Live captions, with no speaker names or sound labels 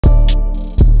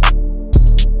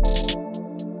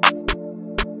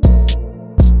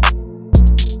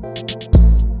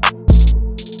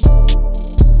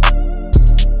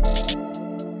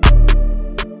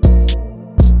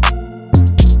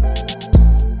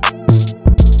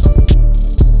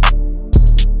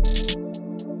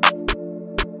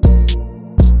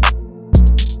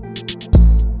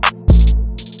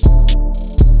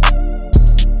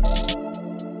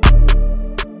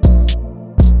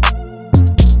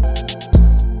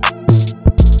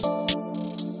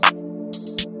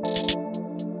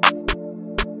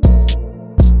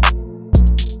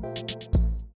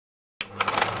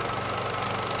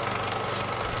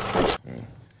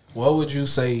what would you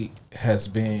say has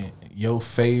been your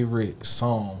favorite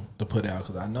song to put out?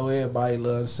 Because I know everybody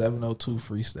loves 702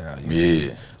 Freestyle.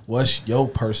 Yeah. What's your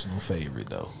personal favorite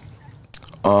though?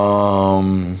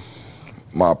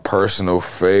 My personal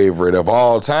favorite of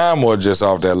all time, or just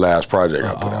off that last project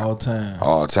I put out? All time.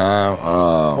 All time.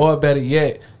 Or better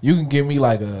yet, you can give me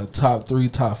like a top 3,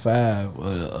 top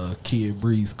 5 Kid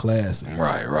Breeze classics.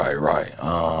 Right.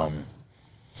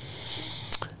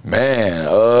 Man,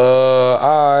 all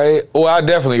right. Well, I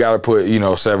definitely got to put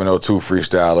 702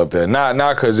 Freestyle up there.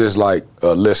 Not because it's like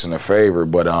a listener favorite,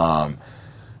 but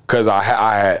because I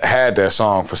had that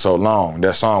song for so long.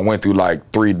 That song went through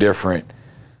like 3 different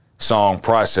song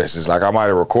processes. Like I might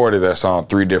have recorded that song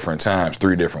 3 different times,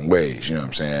 3 different ways. You know what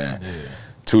I'm saying? Yeah.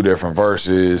 2 different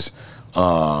verses.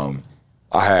 I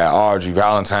had Audrey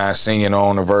Valentine singing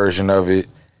on a version of it.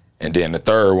 And then the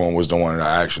third one was the one that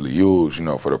I actually used,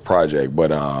 for the project.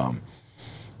 But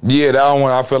yeah, that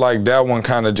one, I feel like that one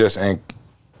kind of just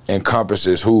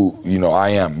encompasses who, I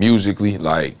am musically,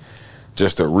 like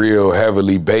just a real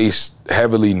heavily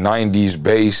 90s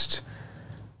based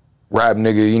rap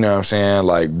nigga, you know what I'm saying?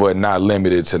 Like, but not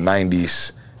limited to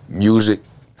 90s music.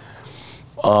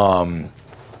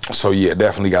 So yeah,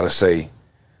 definitely gotta say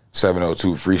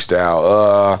 702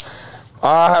 Freestyle.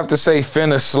 I have to say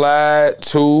Finna Slide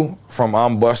too, from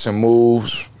I'm Bustin'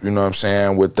 Moves, you know what I'm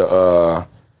saying, with the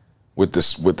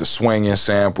swinging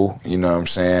sample, you know what I'm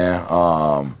saying?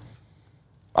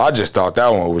 I just thought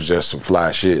that one was just some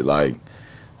fly shit. Like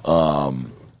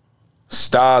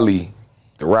Stolly,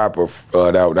 the rapper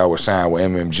that was signed with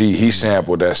MMG, he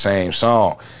sampled that same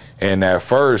song. And at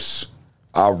first,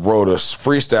 I wrote a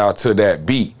freestyle to that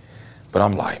beat. But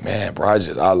I'm like, man, bro,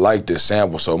 I like this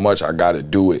sample so much, I gotta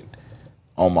do it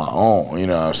on my own, you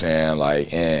know what I'm saying?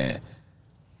 Like, and,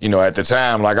 at the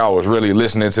time, like I was really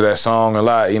listening to that song a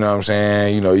lot, you know what I'm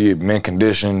saying? You Mint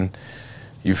Condition,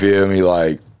 you feel me?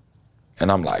 Like,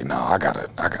 and I'm like, no, I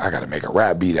gotta make a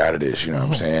rap beat out of this, you know what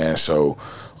I'm saying? So,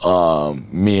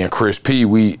 me and Chris P,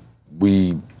 we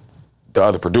the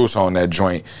other producer on that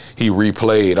joint, he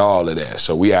replayed all of that.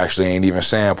 So we actually ain't even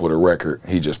sampled the record.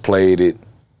 He just played it,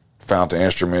 found the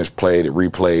instruments, played it,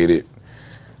 replayed it,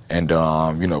 and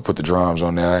put the drums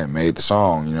on there and made the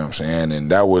song, you know what I'm saying?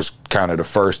 And that was kind of the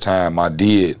first time I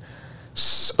did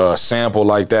a sample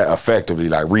like that effectively,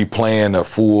 like replaying a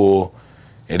full,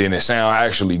 and then it sound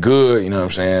actually good, you know what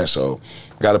I'm saying? So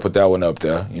got to put that one up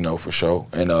there, for sure.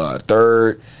 And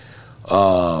third,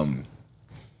 I'll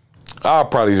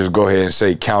probably just go ahead and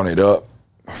say Count It Up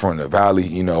from the Valley,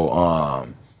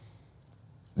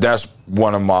 that's had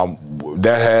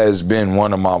been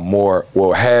one of my more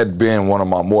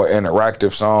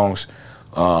interactive songs.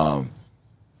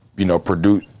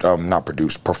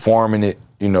 Performing it,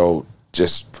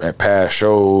 just at past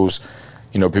shows,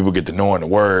 people get to knowing the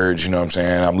words, you know what I'm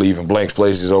saying? I'm leaving blank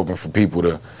spaces open for people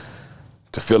to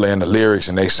fill in the lyrics,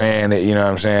 and they saying it, you know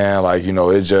what I'm saying? Like,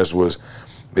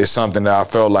 it's something that I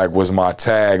felt like was my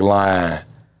tagline.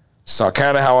 So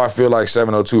kind of how I feel like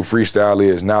 702 Freestyle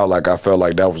is now. Like, I felt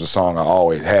like that was a song I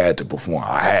always had to perform.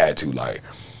 I had to, like,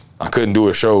 I couldn't do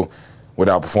a show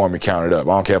without performing Count It Up.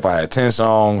 I don't care if I had 10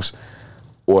 songs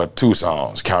or 2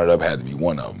 songs. Count It Up had to be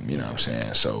one of them, you know what I'm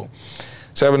saying? So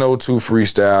 702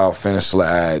 Freestyle, Finna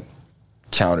Slide,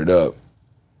 Count It Up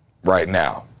right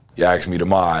now. You ask me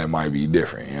tomorrow, it might be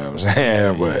different, you know what I'm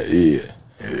saying? But yeah.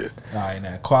 Yeah. All right,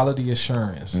 now quality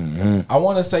assurance. I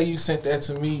want to say you sent that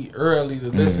to me early to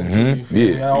listen to. You feel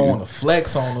me? I don't want to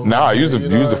flex on them. Nah, you was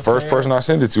the first person I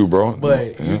sent it to, bro.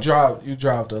 But you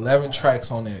dropped 11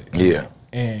 tracks on that. Yeah.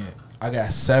 And I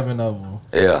got 7 of them.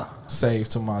 Yeah.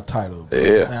 Saved to my title.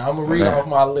 Yeah. Now I'm gonna read off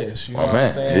my list. You know what I'm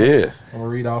saying? Yeah. I'm gonna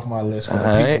read off my list for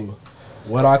the people.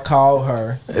 What I call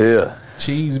her. Yeah.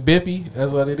 Cheese Bippy,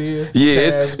 that's what it is. Yeah,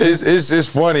 it's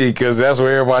funny because that's what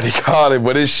everybody call it,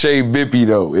 but it's Shay Bippy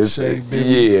though. It's Shay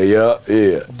Bippy.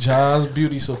 Yeah. John's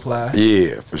Beauty Supply.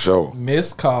 Yeah, for sure.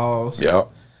 Missed Calls. Yep.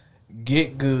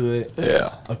 Get Good.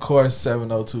 Yeah. Of course,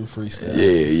 702 Freestyle.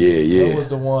 Yeah. Those was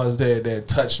the ones that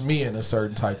touched me in a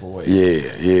certain type of way.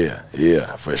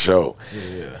 Yeah, for sure.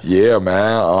 Yeah,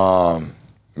 man.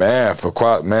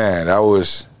 That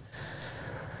was.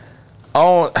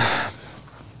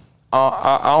 I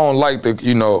don't like to,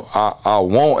 I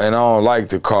won't, and I don't like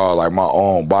to call like my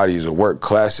own bodies of work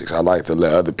classics. I like to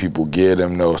let other people give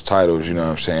them those titles, you know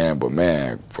what I'm saying? But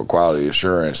man, for quality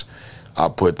assurance, I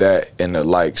put that in the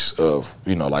likes of,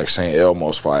 like St.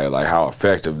 Elmo's Fire, like how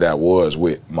effective that was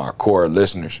with my core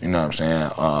listeners, you know what I'm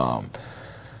saying?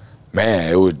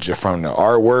 Man, it was just from the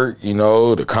artwork,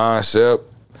 the concept,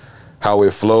 how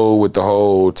it flowed with the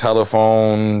whole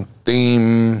telephone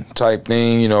theme type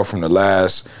thing, from the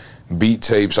last beat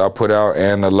tapes I put out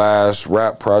and the last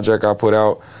rap project I put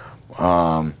out.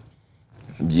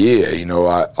 Yeah, you know,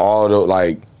 that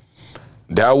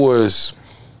was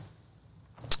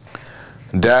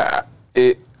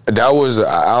an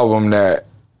album that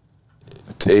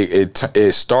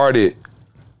it started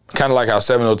kind of like how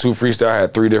 702 Freestyle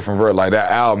had 3 different versions. Like that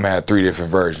album had 3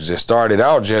 different versions. It started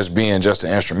out just being just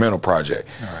an instrumental project,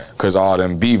 because all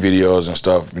them beat videos and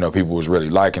stuff, you know, people was really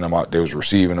liking them. They was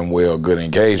receiving them well, good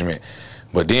engagement.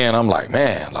 But then I'm like,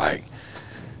 man, like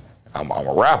I'm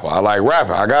a rapper. I like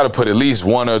rapping. I got to put at least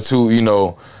 1 or 2. You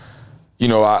know,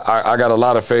 I got a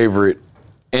lot of favorite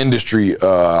industry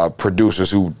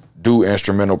producers who do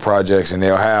instrumental projects, and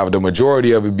they'll have the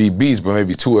majority of it be beats, but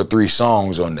maybe 2 or 3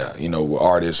 songs on there, you know, with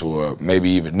artists or maybe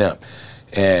even them.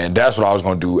 And that's what I was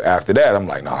gonna do after that. I'm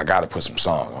like, no, I gotta put some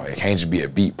songs on it. It can't just be a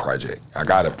beat project. I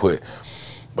gotta put.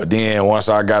 But then once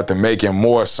I got to making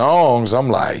more songs, I'm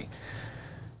like,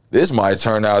 this might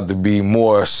turn out to be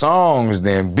more songs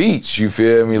than beats, you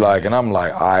feel me? Like, and I'm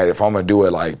like, all right, if I'm gonna do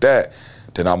it like that,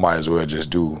 then I might as well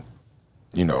just do,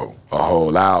 you know, a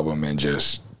whole album and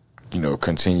just, you know,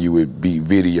 continue with beat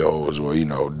videos or, you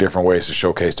know, different ways to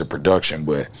showcase the production,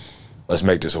 but let's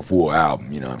make this a full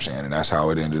album, you know what I'm saying? And that's how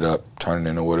it ended up turning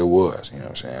into what it was, you know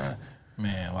what I'm saying?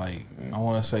 Man, like, I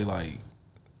want to say, like,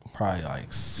 probably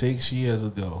like 6 years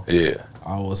ago. Yeah.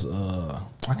 I was, I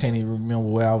can't even remember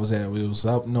where I was at. It was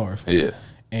up north. Yeah.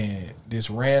 And this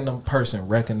random person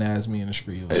recognized me in the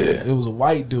street. It was a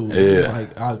white dude. Yeah. He was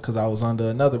like, because I was under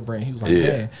another brand. He was like,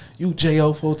 man, you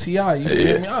J04TI. You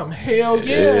feel me? I'm hell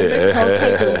yeah.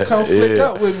 Nigga, come flick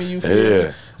up with me. You feel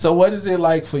me? So what is it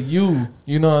like for you,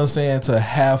 you know what I'm saying, to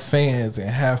have fans and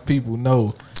have people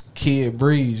know Kid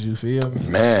Breeze, you feel me?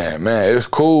 Man, it's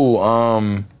cool.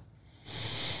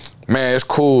 Man, it's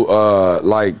cool.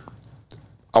 Like,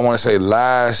 I want to say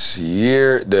last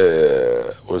year,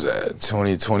 what was that,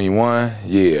 2021?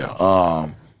 Yeah.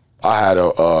 I had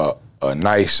a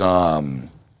nice,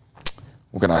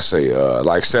 what can I say,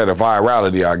 like set of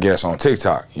virality, I guess, on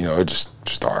TikTok. You know, it just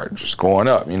started just going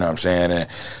up, you know what I'm saying? And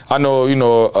I know, you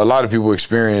know, a lot of people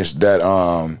experience that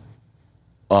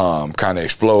kind of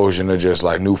explosion of just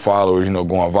like new followers, you know,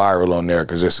 going viral on there,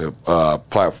 because it's a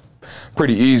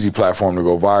pretty easy platform to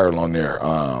go viral on there.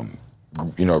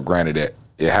 You know, granted that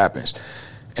it happens.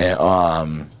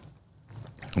 And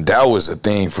that was a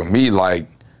thing for me, like,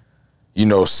 you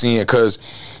know, seeing, because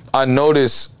I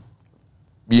noticed,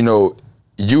 you know,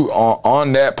 you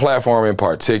on that platform in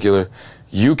particular,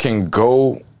 you can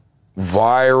go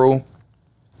viral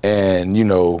and, you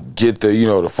know, get the, you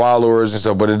know, the followers and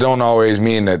stuff, but it don't always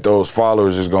mean that those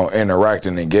followers is going to interact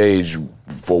and engage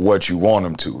for what you want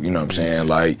them to, you know what I'm saying?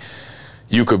 Like,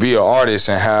 you could be an artist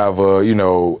and have a, you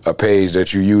know, a page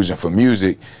that you're using for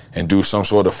music and do some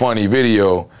sort of funny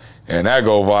video, and that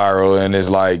go viral, and it's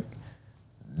like,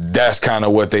 that's kind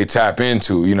of what they tap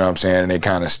into, you know what I'm saying? And they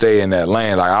kind of stay in that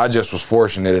lane. Like, I just was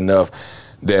fortunate enough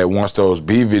that once those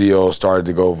B videos started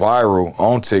to go viral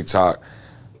on TikTok,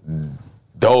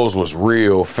 those was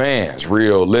real fans,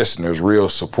 real listeners, real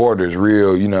supporters,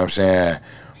 real, you know what I'm saying,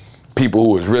 people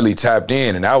who was really tapped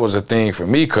in. And that was a thing for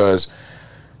me, because,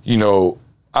 you know,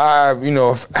 I've, you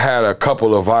know, had a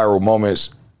couple of viral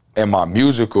moments in my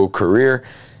musical career,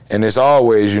 and it's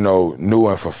always, you know, new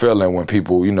and fulfilling when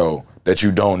people, you know, that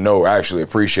you don't know actually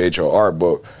appreciate your art.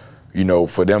 But, you know,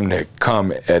 for them to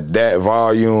come at that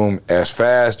volume as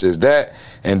fast as that,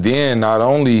 and then not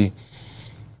only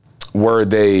were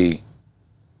they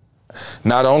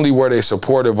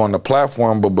supportive on the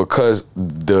platform, but because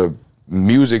the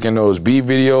music in those beat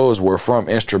videos were from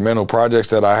instrumental projects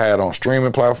that I had on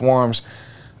streaming platforms,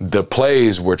 the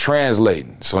plays were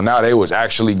translating. So now they was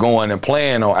actually going and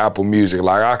playing on Apple Music.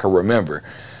 Like, I can remember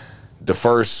the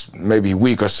first maybe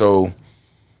week or so,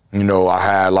 you know, I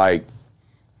had like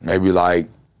maybe like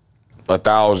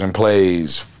 1,000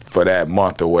 plays for that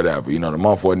month or whatever. You know, the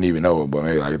month wasn't even over, but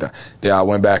maybe like that. Then I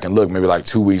went back and looked maybe like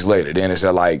 2 weeks later. Then it's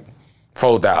at like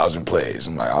 4,000 plays.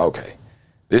 I'm like, okay.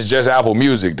 This is just Apple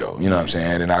Music though, you know what I'm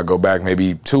saying? And I go back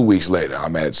maybe 2 weeks later,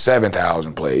 I'm at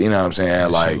 7,000 plays, you know what I'm saying?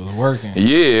 Like, was working.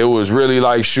 Yeah, it was really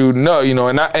like shooting up, you know,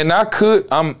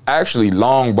 I'm actually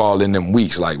long balling them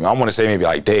weeks. Like, I want to say maybe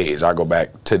like days. I go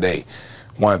back today,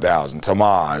 1,000.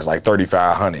 Tomorrow it's like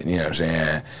 3,500, you know what I'm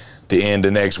saying? The end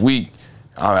of next week,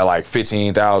 I'm at like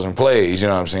 15,000 plays, you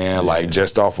know what I'm saying? Yeah. Like,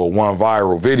 just off of one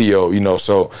viral video, you know,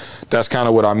 so that's kind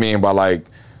of what I mean by, like,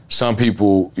 some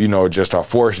people, you know, just are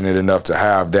fortunate enough to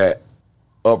have that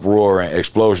uproar and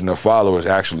explosion of followers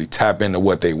actually tap into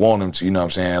what they want them to, you know what I'm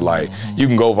saying? Like, you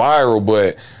can go viral,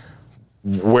 but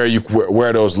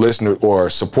where those listeners or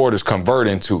supporters convert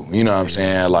into, you know what I'm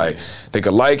saying? Like they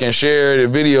could like and share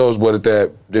the videos, but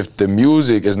if the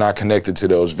music is not connected to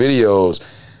those videos,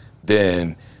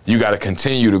 then you got to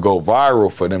continue to go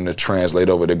viral for them to translate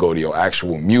over to go to your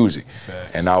actual music.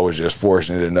 Facts. And I was just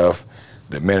fortunate enough,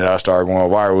 the minute I started going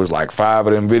viral, it was like 5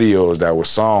 of them videos that was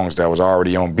songs that was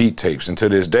already on beat tapes. And to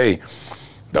this day,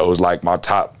 that was like my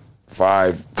top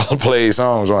 5 played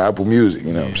songs on Apple Music,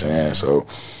 you know what I'm saying? So,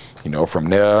 you know, from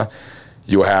there,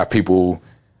 you'll have people,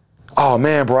 oh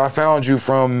man, bro, I found you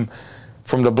from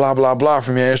the blah, blah, blah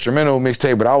from your instrumental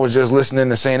mixtape, but I was just listening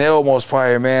to St. Elmo's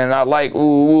Fire, man, and I like,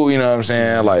 ooh, you know what I'm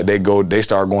saying? Like they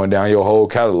start going down your whole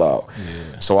catalog.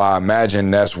 Yeah. So I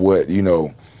imagine that's what, you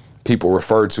know, people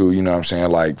refer to, you know what I'm saying?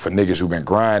 Like for niggas who've been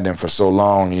grinding for so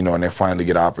long, you know, and they finally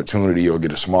get an opportunity or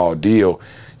get a small deal,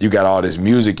 you got all this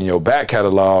music in your back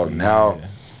catalog, now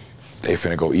they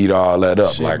finna go eat all that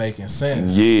up. Shit like making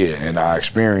sense. Yeah, and I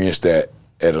experienced that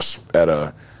at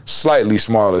a slightly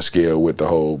smaller scale with the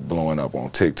whole blowing up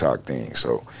on TikTok thing.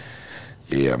 So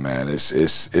yeah, man,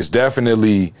 it's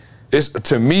definitely, it's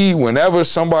to me, whenever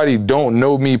somebody don't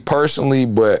know me personally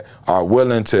but are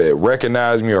willing to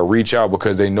recognize me or reach out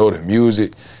because they know the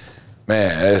music,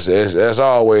 man, that's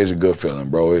always a good feeling,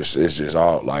 bro. It's just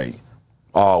all like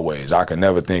always. I can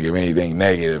never think of anything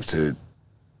negative to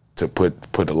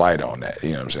put the light on that.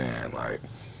 You know what I'm saying? Like,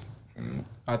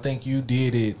 I think you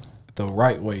did it the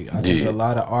right way. I think a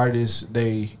lot of artists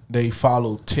they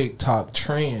follow TikTok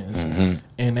trends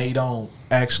and they don't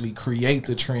actually create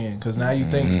the trend. Because now you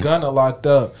think Gunna locked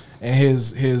up and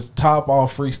his top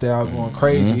off freestyle going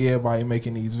crazy. Everybody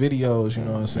making these videos. You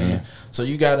know what I'm saying? So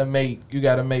you gotta make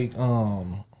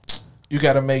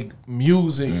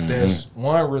music that's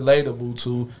one relatable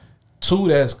to. 2,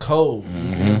 that's cold.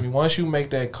 You feel me? Once you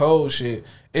make that cold shit,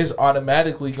 it's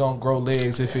automatically gonna grow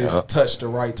legs if it touch the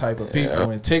right type of people.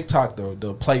 And TikTok,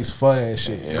 the place for that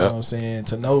shit. You know what I'm saying?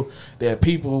 To know that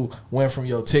people went from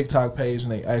your TikTok page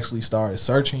and they actually started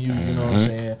searching you. You know what I'm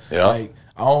saying? Like,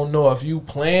 I don't know if you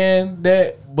planned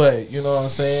that, but you know what I'm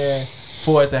saying?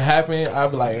 For it to happen, I'd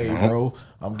be like, hey, bro,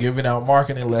 I'm giving out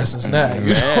marketing lessons now.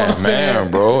 You know what I'm saying?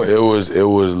 Bro, it was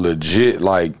legit.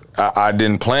 Like I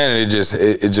didn't plan it.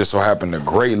 It just so happened to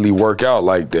greatly work out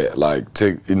like that. Like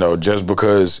you know, just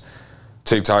because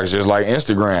TikTok is just like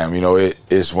Instagram. You know,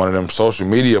 it's one of them social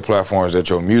media platforms that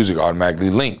your music automatically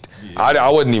linked. Yeah. I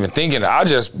wasn't even thinking. I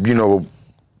just, you know,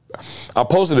 I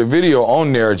posted a video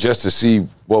on there just to see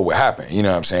what would happen. You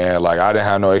know what I'm saying? Like I didn't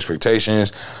have no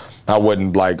expectations. I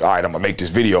wasn't like, all right, I'm gonna make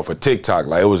this video for TikTok.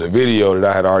 Like it was a video that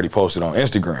I had already posted on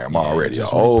Instagram already.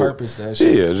 Just on purpose, that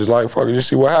shit. Yeah, just like fuck it, just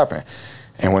see what happened.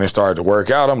 And when it started to work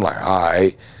out, I'm like, all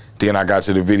right. Then I got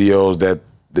to the videos that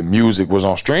the music was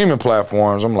on streaming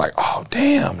platforms. I'm like, oh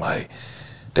damn, like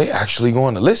they actually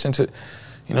going to listen to,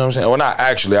 you know what I'm saying? Well, not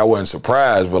actually, I wasn't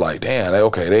surprised, but like, damn,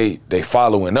 they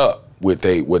following up with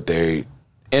their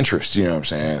interests. You know what I'm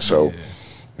saying? So.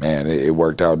 Man, it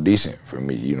worked out decent for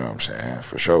me, you know what I'm saying,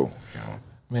 for sure. You know?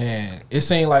 Man, it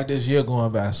seemed like this year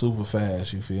going by super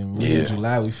fast, you feel me? In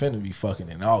July, we finna be fucking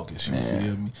in August, you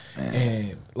feel me? Man.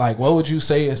 And, like, what would you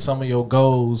say is some of your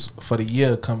goals for the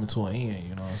year coming to an end,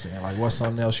 you know what I'm saying? Like, what's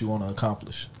something else you want to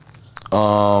accomplish?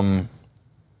 Well,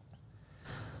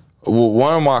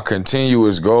 one of my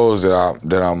continuous goals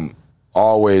that I'm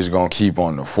always gonna keep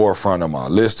on the forefront of my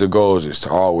list of goals is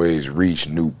to always reach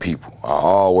new people. I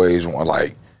always want,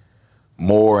 like,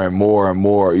 more and more and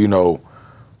more, you know,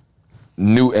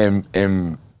 new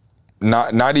and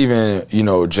not even, you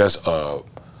know, just a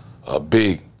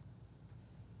big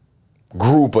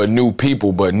group of new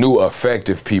people, but new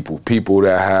effective people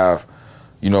that have,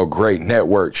 you know, great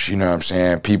networks, you know what I'm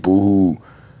saying? People who,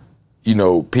 you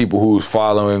know, people whose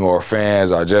following or fans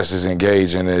are just as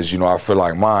engaging as, you know, I feel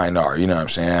like mine are, you know what I'm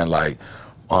saying? Like,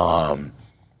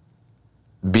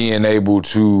 being able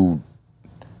to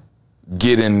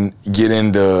get in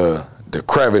the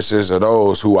crevices of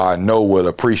those who I know will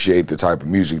appreciate the type of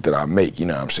music that I make, you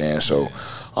know what I'm saying? So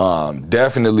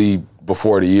definitely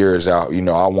before the year is out, you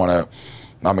know,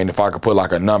 I mean, if I could put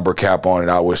like a number cap on it,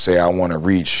 I would say I want to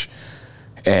reach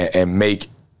and make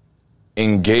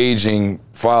engaging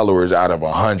followers out of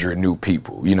 100 new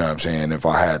people, you know what I'm saying? If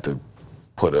I had to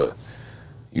put a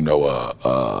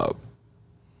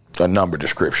number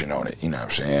description on it, you know what I'm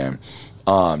saying?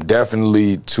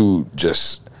 Definitely to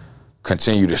just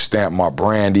continue to stamp my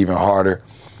brand even harder,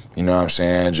 you know what I'm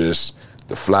saying? Just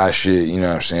the fly shit, you know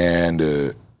what I'm saying?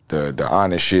 The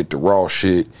honest shit, the raw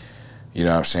shit, you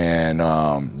know what I'm saying?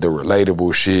 The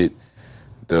relatable shit,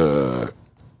 the,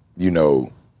 you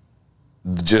know,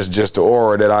 just the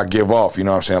aura that I give off, you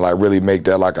know what I'm saying? Like really make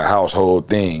that like a household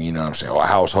thing, you know what I'm saying? Or a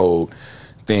household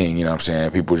thing, you know what I'm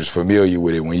saying? People just familiar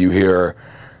with it when you hear,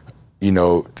 you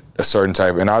know, a certain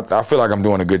type, and I feel like I'm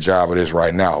doing a good job of this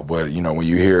right now, but you know, when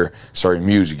you hear certain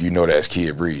music, you know that's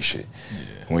Kid Breeze shit.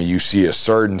 Yeah. When you see a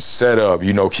certain setup,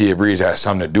 you know Kid Breeze has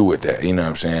something to do with that, you know what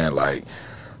I'm saying? Like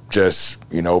just,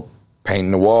 you know,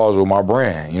 painting the walls with my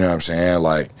brand, you know what I'm saying?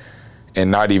 Like, and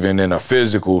not even in a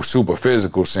physical, super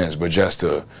physical sense, but just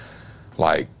to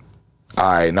like, all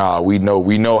right, nah, we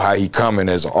know how he coming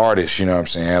as an artist, you know what I'm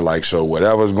saying? Like, so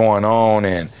whatever's going on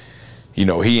and, you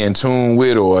know, he in tune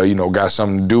with or, you know, got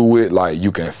something to do with, like,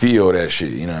 you can feel that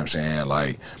shit, you know what I'm saying?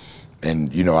 Like,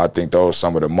 and, you know, I think those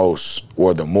some of the most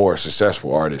or the more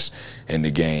successful artists in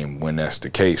the game when that's the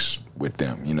case with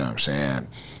them, you know what I'm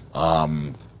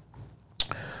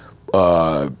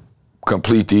saying?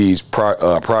 Complete these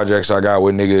projects I got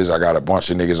with niggas. I got a bunch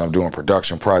of niggas I'm doing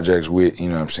production projects with, you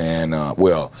know what I'm saying?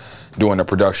 Well, doing the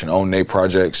production on their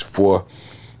projects for,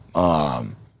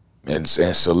 and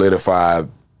solidify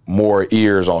more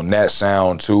ears on that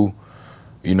sound too.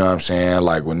 You know what I'm saying?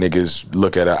 Like when niggas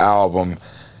look at an album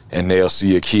and they'll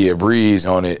see a Kid Breeze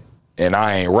on it and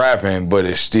I ain't rapping, but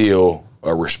it's still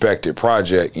a respected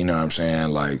project, you know what I'm saying?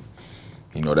 Like,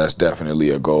 you know, that's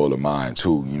definitely a goal of mine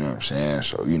too, you know what I'm saying?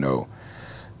 So, you know,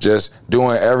 just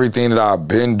doing everything that I've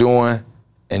been doing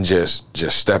and just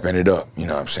stepping it up, you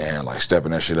know what I'm saying? Like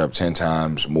stepping that shit up 10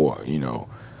 times more, you know,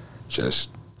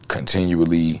 just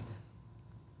continually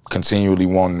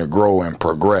wanting to grow and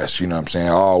progress, you know what I'm saying?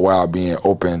 All while being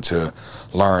open to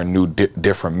learn new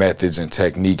different methods and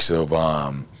techniques of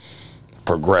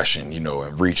progression, you know,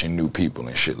 and reaching new people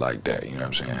and shit like that, you know what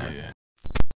I'm saying? Yeah.